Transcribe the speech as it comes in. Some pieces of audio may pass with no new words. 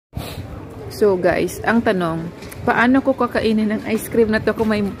So guys, ang tanong, paano ko kakainin ng ice cream na to kung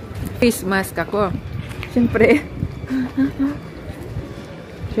may face mask ako?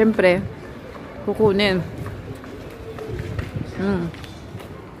 Siyempre, kukunin.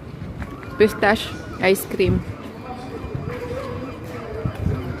 Pistache ice cream.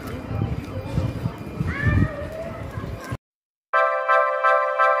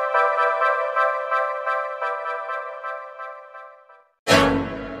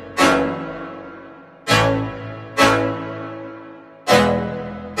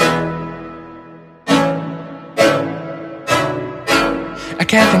 I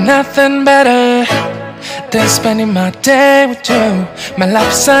can't think nothing better than spending my day with you. My life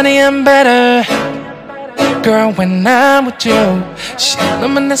is sunny and better, girl, when I'm with you. She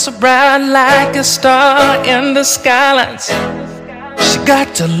luminous so bright like a star in the skylines. She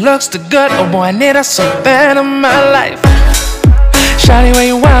got the looks, the good, oh boy, I need her so bad in my life. Shawty, where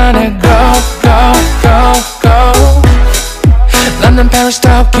you wanna go, go, go, go? London, Paris,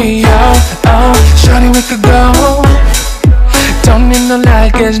 Tokyo, oh, shawty, we could go. Don't need no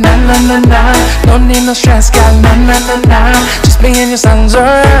luggage, nah, nah, nah, nah. Don't need no stress, girl, nah, nah, nah, nah. Just me and your sun's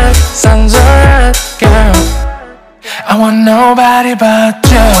alright, girl. I want nobody but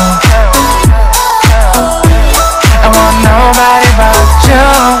you. I want nobody but you.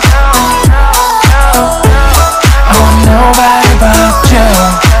 I want nobody but you.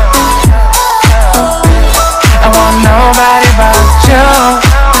 I want nobody but you.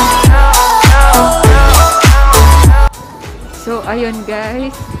 So, ayun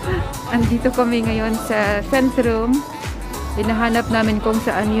guys, andito kami ngayon sa Centrum. Hinahanap namin kung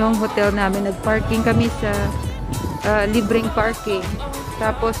saan yung hotel namin. Nag-parking kami sa libreng parking.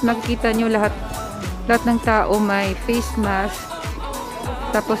 Tapos makikita nyo lahat ng tao may face mask.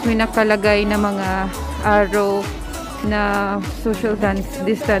 Tapos may nakalagay na mga arrow na social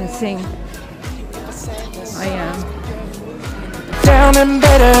distancing. Ayan. Down and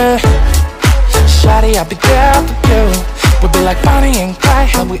better, shawty, I'll be there for you. We'll be like Bonnie and Clyde,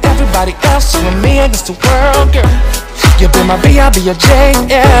 how we everybody else, you and me against the world, girl. You'll be my B, I'll be your J,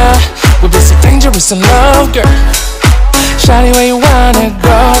 yeah. We'll be so dangerous in love, girl. Shawty, where you wanna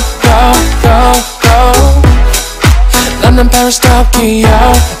go, go, go, go? London, Paris, Tokyo,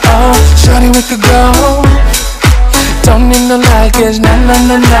 oh, shawty, we could go. Don't need no luggage, nah, nah,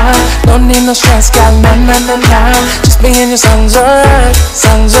 nah, nah. Don't need no stress, girl, nah, nah, nah, nah. Just me and your sun's alright,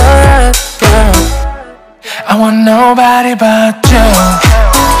 girl. I want nobody but you.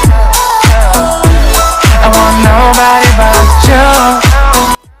 I want nobody but you.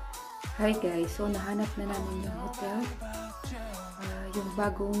 Hi guys, so nahanap na namin yung hotel. Yung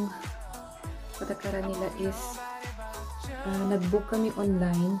bagong patakaran nila is nag-book kami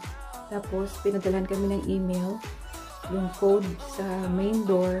online. Tapos pinadalhan kami ng email, yung code sa main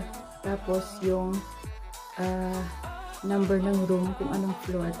door, tapos yung number ng room, kung anong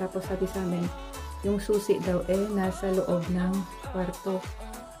floor. Tapos sabi sa amin, yung susi daw nasa loob ng kwarto.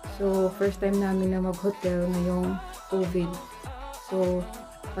 So, first time namin na mag-hotel ngayong COVID. So,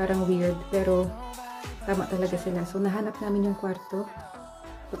 parang weird. Pero, tama talaga sila. So, nahanap namin yung kwarto.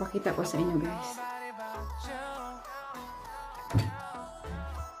 So, pakita ko sa inyo, guys.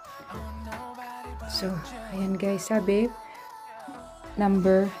 So, ayan guys. Sabi,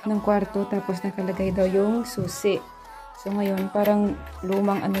 number ng kwarto. Tapos, nakalagay daw yung susi. So, ngayon, parang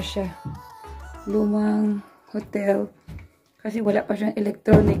lumang ano siya. Lumang hotel kasi wala pa siyang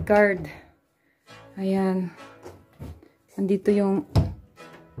electronic card. Ayan, andito yung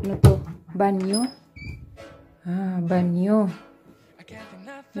ano to, banyo. Banyo.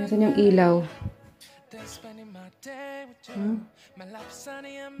 Nasaan yung ilaw?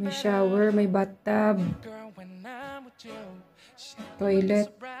 May shower, may bathtub,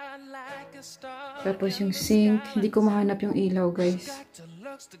 toilet, tapos yung sink. Hindi ko mahanap yung ilaw, guys.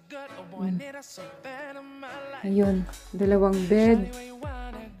 Ayun, dalawang bed.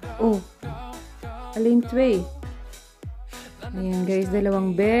 Oh, alin tray. Ayan guys,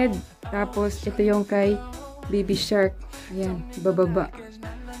 dalawang bed. Tapos ito yung kay Baby Shark. Ayan, bababa.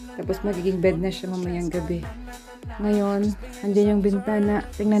 Tapos magiging bed na siya mamayang gabi. Ngayon, andyan yung bintana.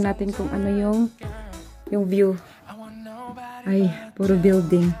 Tingnan natin kung ano yung view. Ay, puro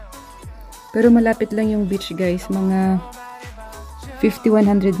building. Pero malapit lang yung beach, guys. Mga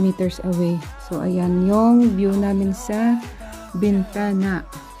 50-100 meters away. So, ayan yung view namin sa bintana.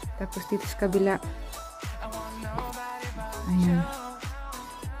 Tapos dito sa kabila. Ayan.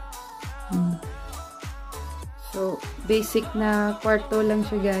 So, basic na kwarto lang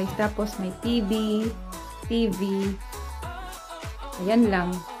siya, guys. Tapos may TV. Ayan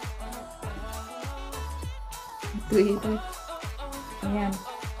lang. Ito. Ayan.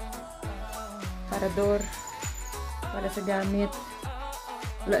 aparador para sa gamit.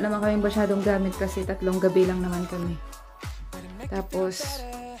 Wala naman kami masyadong gamit kasi 3 gabi lang naman kami. Tapos,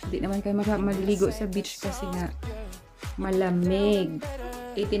 hindi naman kayo maliligo sa beach kasi nga malamig.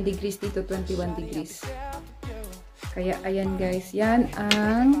 18 degrees dito, 21 degrees. Kaya, ayan guys, yan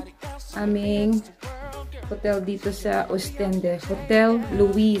ang aming hotel dito sa Ostend. Hotel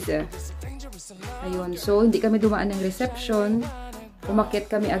Louise. Ayun, so hindi kami dumaan ng reception. Umakyat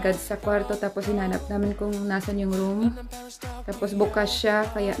kami agad sa kwarto, tapos hinanap namin kung nasan yung room. Tapos bukas siya,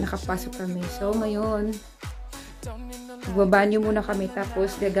 kaya nakapasok kami. So, ngayon, magbabanyo muna kami,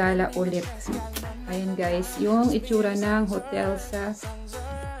 tapos gagala ulit. Ayan guys, yung itsura ng hotel sa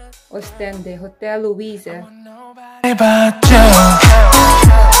Ostend, Hotel Louise. But you,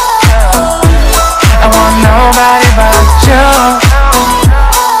 I want nobody but you.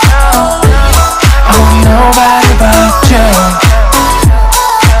 I want nobody but you.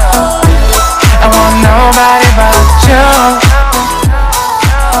 I want nobody but you.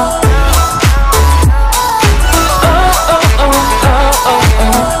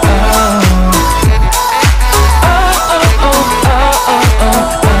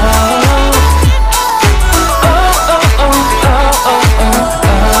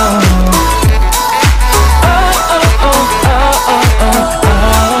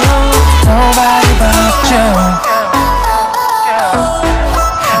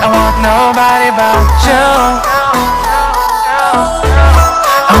 Nobody but you.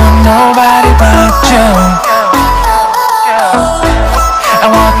 I want nobody but you. I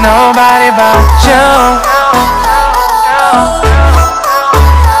want nobody but you.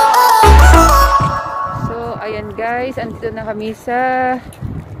 So, ayan guys, andito na kami sa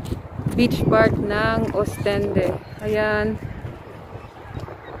beach park ng Ostend. Ayan.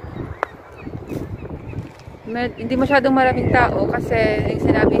 Hindi masyadong maraming tao kasi yung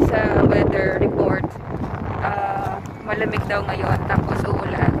sinabi sa weather report, malamig daw ngayon tapos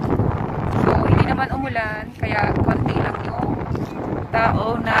umulan. So hindi naman umulan, kaya konti lang yung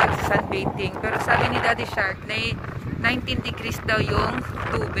tao na sunbathing. Pero sabi ni Daddy Shark, 19 degrees daw yung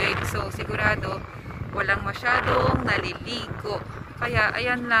tubig. So sigurado walang masyadong naliligo. Kaya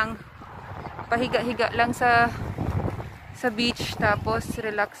ayan lang, pahiga-higa lang sa beach, tapos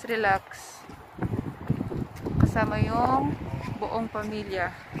relax kasama yung buong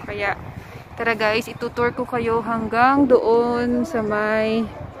pamilya. Kaya tara guys, itutour ko kayo hanggang doon sa may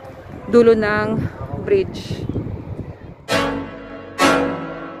dulo ng bridge.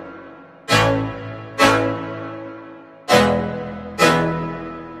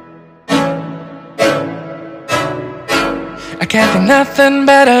 I can't think nothing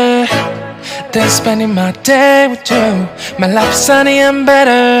better than spending my day with you. My life sunny and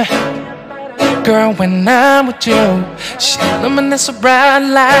better, girl, when I'm with you. She luminous so bright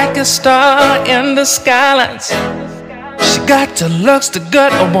like a star in the skylines. She got the looks, the good,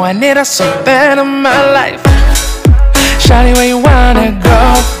 oh boy, I need her so bad in my life. Shawty, where you wanna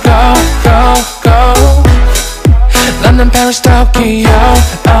go, go, go, go? London, Paris, Tokyo,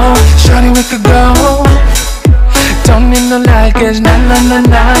 oh, shawty, we could go. Don't need no luggage, nah, nah, nah,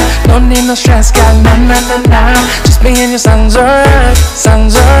 nah. Don't need no stress, girl, nah, nah, nah, nah. Just me and your sun's alright,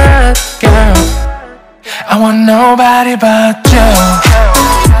 girl. I want nobody but you.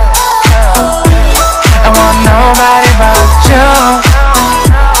 I want nobody but you.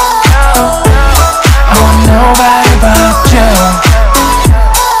 I want nobody but you.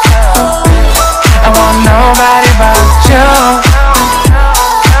 I want nobody but you.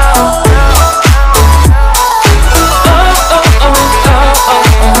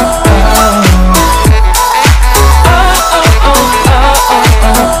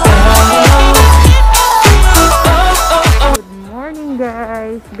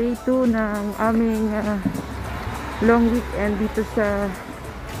 Day 2 ng aming long weekend dito sa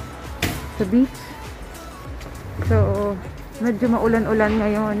beach. So medyo maulan-ulan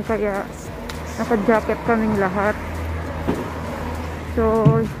ngayon, kaya naka-jacket kaming lahat. So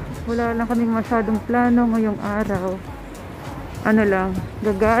wala lang kaming masyadong plano ngayong araw. Ano lang,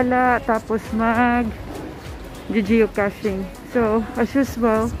 gagala tapos mag-geocaching. So as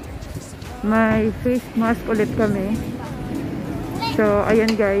usual, may face mask ulit kami. So,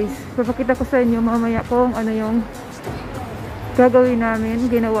 ayan guys. Papakita ko sa inyo mamaya kung ano yung gagawin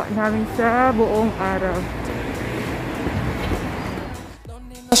namin, ginawa namin sa buong araw.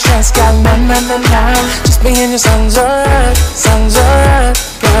 Stress, girl, nah, nah, nah, nah. Just me and your sun's alright,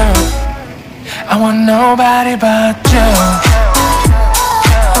 girl. I want nobody but you.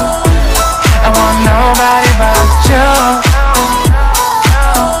 I want nobody but you.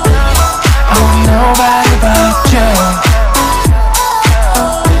 I want nobody but you.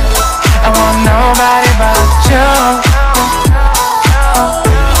 I want nobody.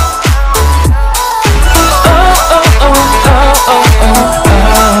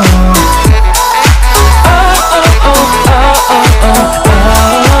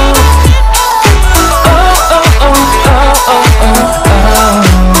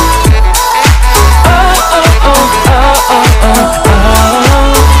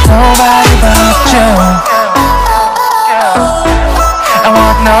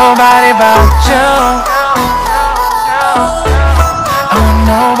 want nobody but you. I want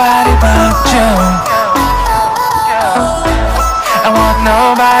nobody but you. I want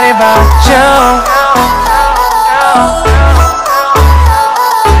nobody but you.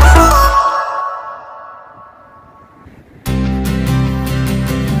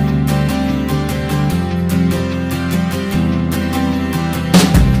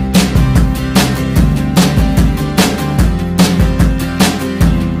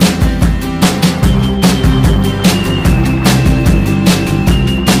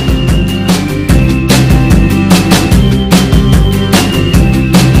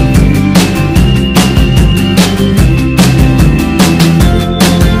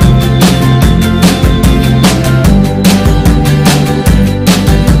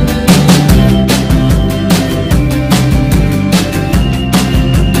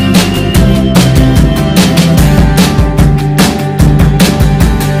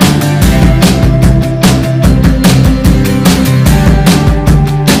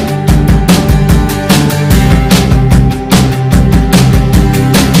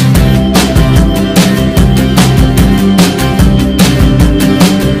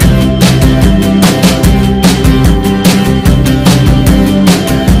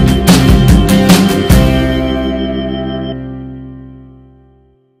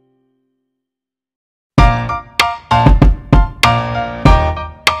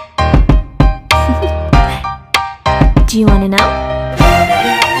 Do you want to know?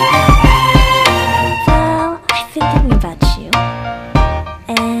 Well, I've been thinking about you,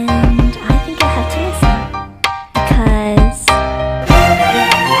 and I think I'll have to listen, because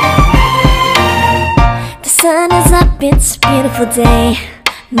the sun is up, it's a beautiful day.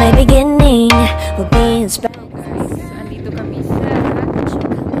 My beginning will be inspired. Andito kami sa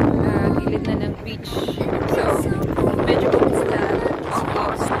gilid na ng beach. So, medyo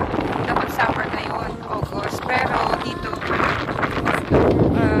August. Dapat summer ngayon, August. Pero dito,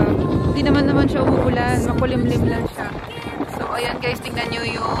 di naman siya umuulan. Makulimlim lang siya. So, ayan guys, tingnan nyo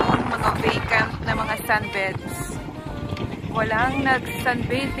yung mga vacant na mga sunbeds. Walang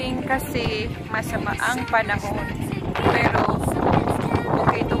nag-sunbathing kasi masama ang panahon. Pero,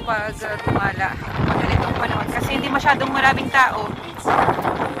 okay ito pag gumala. Ganitong panahon. Kasi hindi masyadong maraming tao.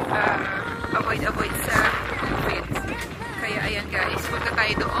 Avoid sa COVID. Kaya ayan guys, punta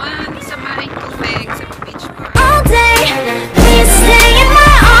tayo doon sa may tubig, sa beach bar. All day, please stay in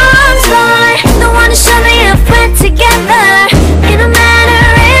my arms, boy. Don't wanna show me if we're together. It don't matter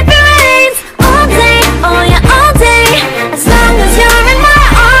if it rains. All day, oh yeah, all day. As long as you're in my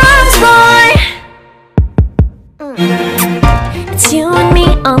arms, boy. It's you and me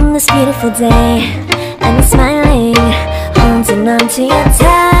on this beautiful day, and I'm smiling, holding on to you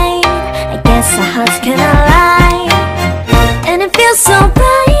tight. I guess our hearts can align, and it feels so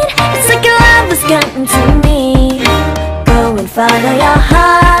right. It's like your love has gotten to me. Go and follow your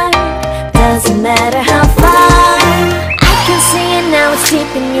heart, doesn't matter how far. I can see it now, it's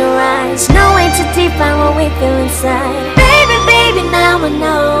deep in your eyes. No way to define what we feel inside. Baby, baby, now I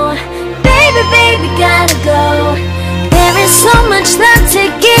know. Baby, baby, gotta go. There is so much love to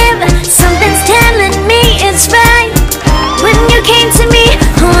give. Something's telling me it's right. When you came to me,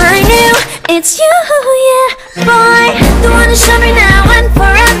 oh I knew it's you, yeah, boy. The one to show me now and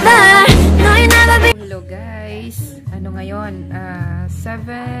forever. No, you never be. Hello guys, ano ngayon?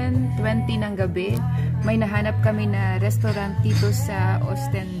 7:20 ng gabi. May nahanap kami na restaurant dito sa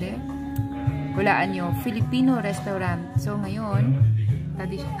Ostend. Hulaan nyo, Filipino restaurant. So ngayon,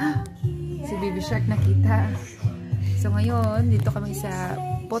 si Baby Shark nakita. So ngayon, dito kami sa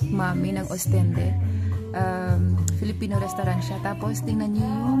Pot Mami ng Ostend. Filipino restaurant siya. Tapos tingnan nyo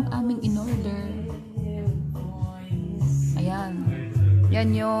yung aming in-order. Ayan.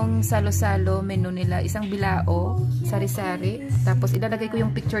 Yan yung salo-salo menu nila. Isang bilao, sari-sari. Tapos ilalagay ko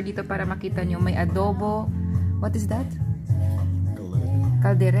yung picture dito para makita nyo. May adobo. What is that?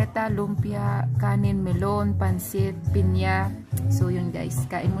 Caldereta, lumpia, kanin, melon, pansit, pinya. So yun guys.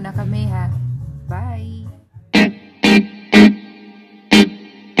 Kain muna kami ha. Bye!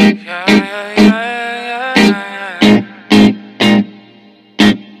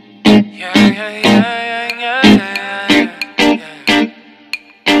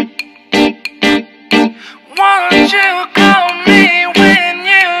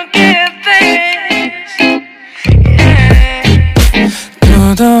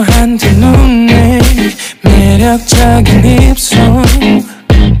 한두 눈에 매력적인 입술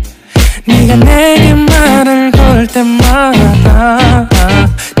네가 내게 말을 걸 때마다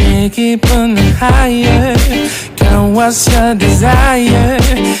내 기분은 higher Girl what's your desire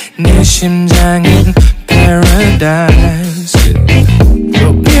내 심장은 paradise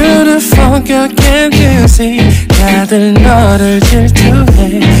Can't you see 다들 너를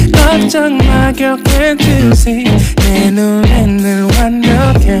질투해 걱정 마 girl can't you see 내 눈엔 늘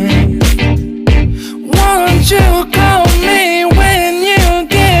완벽해 Won't you call me when you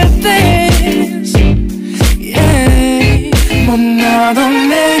get this yeah 못나도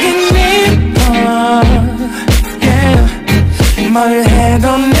내겐 이뻐 yeah 뭘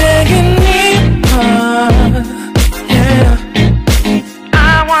해도 내겐 이뻐 yeah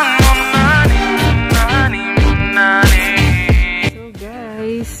I want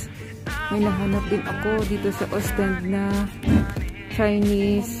may nahanap din ako dito sa Ostend na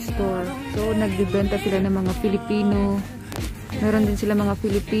Chinese store. So, nagbibenta sila ng mga Filipino. Meron din sila mga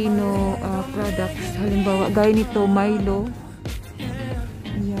Filipino products. Halimbawa, gaya nito, Milo.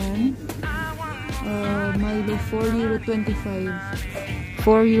 Ayan. Milo, €4.25.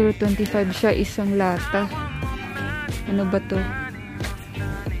 €4.25 siya, isang lata. Ano ba to?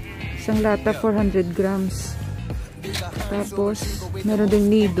 Isang lata, 400 grams. Tapos, meron ding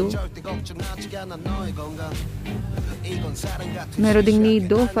nido. Meron ding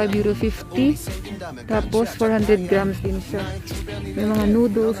nido, €5.50. Tapos, 400 grams din siya. May mga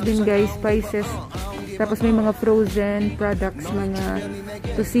noodles din guys, spices. Tapos, may mga frozen products, mga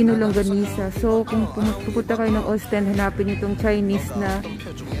tocino longganisa. So, kung pupunta kayo ng Ostend, hanapin itong Chinese na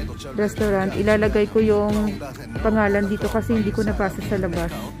restaurant. Ilalagay ko yung pangalan dito kasi hindi ko nabasa sa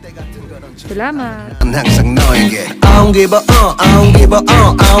labas. Salamat! 항상 너에게 I don't give a I don't give a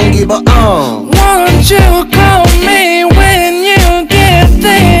I don't give a Won't you call me when you get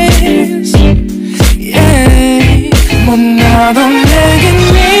this yeah 못나도 내겐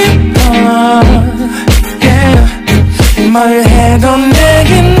이뻐 yeah 뭘 해도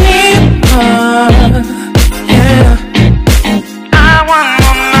내겐 이뻐 yeah I want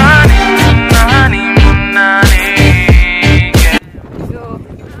more money money money So,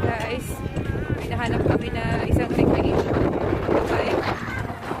 guys, hinahanap kami na isang recreation. Okay?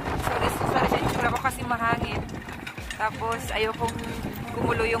 Sorry sa itsura ko kasi mahangin. Tapos, ayokong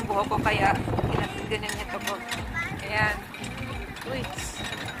kumulo yung buhok ko kaya ganyan ito ko. Ayan. Uy.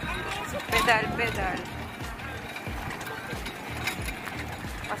 So, pedal.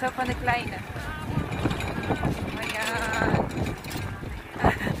 Pasok pa na-decline na. Ayan.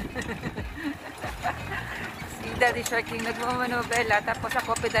 Si Daddy Shark yung nagmamanobela. Tapos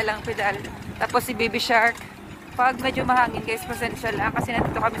ako pedal. Tapos si Baby Shark. Pag medyo mahangin guys, pasensya lang kasi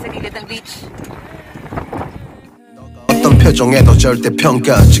nandito kami sa gilid ng beach. 어떤 표정에도 절대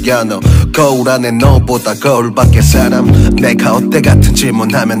평가하지 않아 거울 안에 너보다 거울 밖의 사람 내가 어때 같은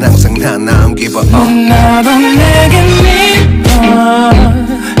질문하면 항상 난 I don't give a 나도 내겐 이뻐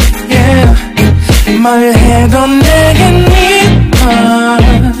yeah 뭘 해도 내겐 이뻐